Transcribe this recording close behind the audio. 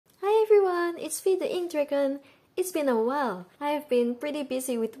everyone, it's me, the Ink Dragon. It's been a while. I've been pretty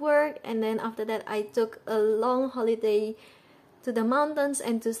busy with work, and then after that I took a long holiday to the mountains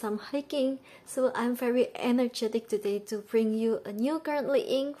and do some hiking, so I'm very energetic today to bring you a new currently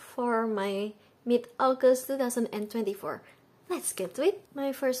ink for my mid-August 2024. Let's get to it.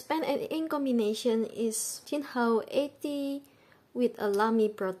 My first pen and ink combination is Jinhao 80 with a Lamy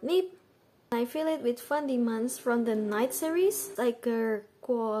broad nib. I fill it with fun demands from the Night series, like a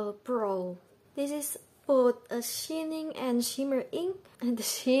Quoll Prowl. This is both a shining and shimmer ink, and the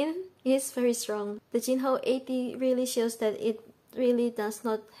sheen is very strong. The Jinhao 80 really shows that it really does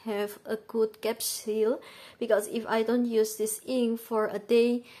not have a good cap seal, because if I don't use this ink for a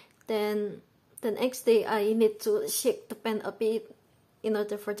day, then the next day I need to shake the pen a bit in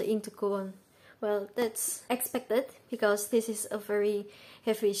order for the ink to go on. Well, that's expected because this is a very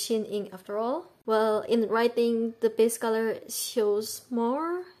heavy sheen ink after all. Well, in writing, the base color shows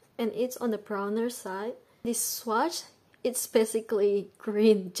more and it's on the browner side. This swatch, it's basically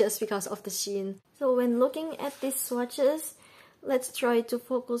green just because of the sheen. So when looking at these swatches, let's try to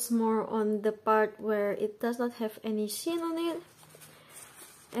focus more on the part where it does not have any sheen on it.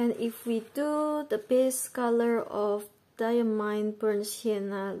 And if we do, the base color of Diamond Burnt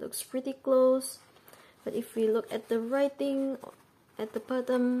Sienna looks pretty close. But if we look at the writing at the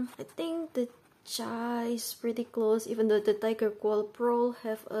bottom, I think the chai is pretty close, even though the Tiger Quoll Prowl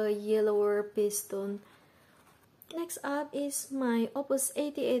have a yellower base tone. Next up is my Opus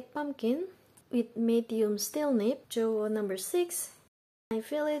 88 Pumpkin with medium steel nib, Joe number 6. I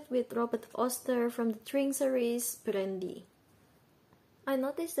fill it with Robert Oster from the Drink series, Brandy. I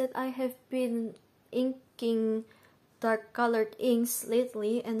noticed that I have been inking dark colored inks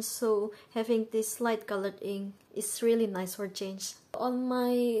lately, and so having this light colored ink is really nice for change. On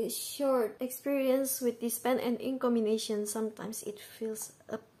my short experience with this pen and ink combination, sometimes it feels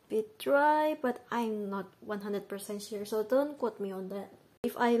a bit dry, but I'm not 100% sure, so don't quote me on that.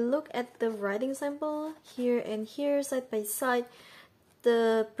 If I look at the writing sample here and here side by side,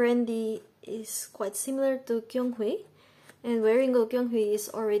 the Brandy is quite similar to Kyunghui, and Waringo Kyunghui is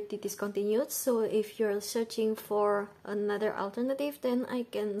already discontinued, so if you're searching for another alternative, then I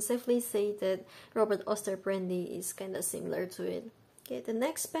can safely say that Robert Oster Brandy is kinda similar to it. Okay, the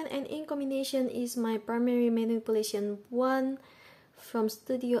next pen and ink combination is my Primary Manipulation 1 from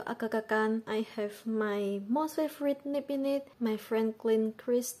Studyo Agackakan. I have my most favorite nib in it, my Franklin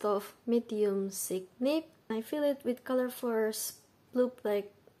Christoph medium thick nib. I fill it with Colorverse BlueBlack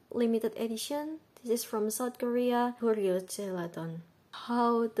limited edition. This is from South Korea, Goryeo Celadon.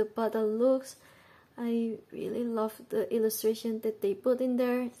 How the bottle looks, I really love the illustration that they put in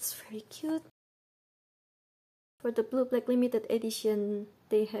there. It's very cute. For the BlueBlack limited edition,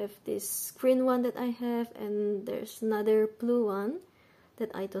 they have this green one that I have, and there's another blue one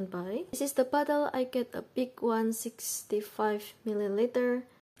that I don't buy. This is the bottle. I get a big one, 65 milliliter.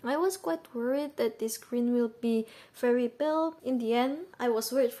 I was quite worried that this green will be very pale. In the end, I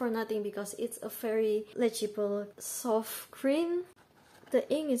was worried for nothing because it's a very legible, soft green. The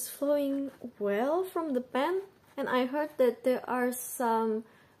ink is flowing well from the pen, and I heard that there are some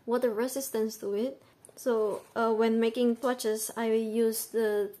water resistance to it. So when making swatches, I use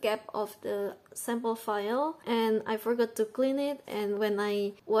the cap of the sample file, and I forgot to clean it, and when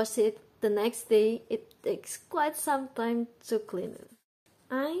I wash it the next day, it takes quite some time to clean it.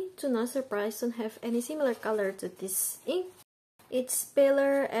 I, to no surprise, don't have any similar color to this ink. It's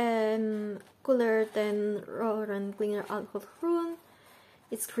paler and cooler than Roran Klinger Alcohol Rune.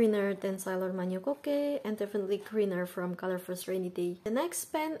 It's greener than Sailor Manyokoke, and definitely greener from Colorverse Rainy Day. The next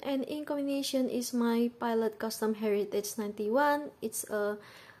pen and ink combination is my Pilot Custom Heritage 91. It's a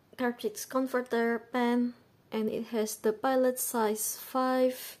cartridge converter pen, and it has the Pilot size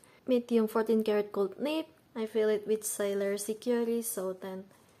 5 medium 14 karat gold nib. I fill it with Sailor Shikiori Souten.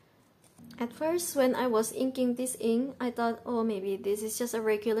 At first, when I was inking this ink, I thought, oh, maybe this is just a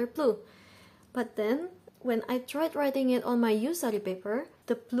regular blue. But then, when I tried writing it on my Usari paper,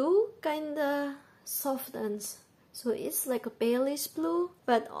 the blue kinda softens. So it's like a palish blue,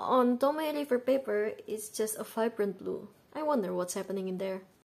 but on Tomoe River paper, it's just a vibrant blue. I wonder what's happening in there.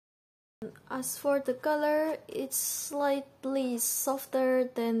 As for the color, it's slightly softer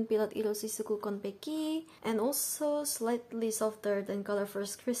than Pilot Iroshizuku Konpeki, and also slightly softer than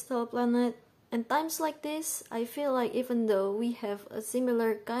Colorverse Crystal Planet. And times like this, I feel like even though we have a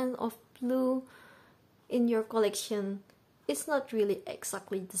similar kind of blue in your collection, it's not really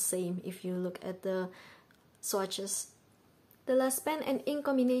exactly the same if you look at the swatches. The last pen and ink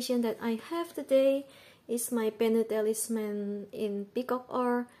combination that I have today is my BENU Talisman in Peacock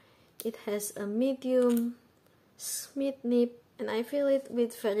Ore. It has a medium Smith nib And I fill it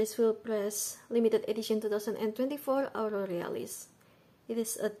with Ferris Wheel Press Limited Edition 2024 Aurorealis. It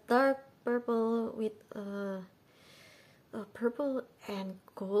is a dark purple with a purple and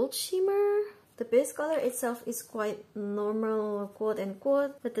gold shimmer. The base color itself is quite normal, quote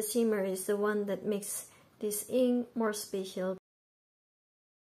unquote, but the shimmer is the one that makes this ink more special.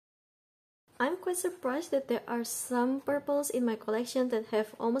 I'm quite surprised that there are some purples in my collection that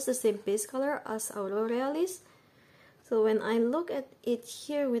have almost the same base color as Aurorealis. So when I look at it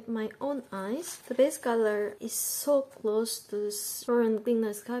here with my own eyes, the base color is so close to Soren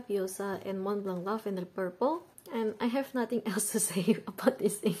Klinger Scapiosa and Mont Blanc Lavender Purple, and I have nothing else to say about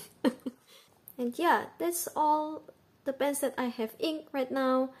this ink. And yeah, that's all the pens that I have inked right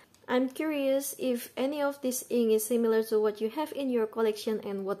now. I'm curious if any of this ink is similar to what you have in your collection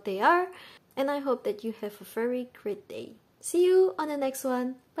and what they are, and I hope that you have a very great day. See you on the next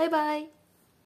one. Bye bye!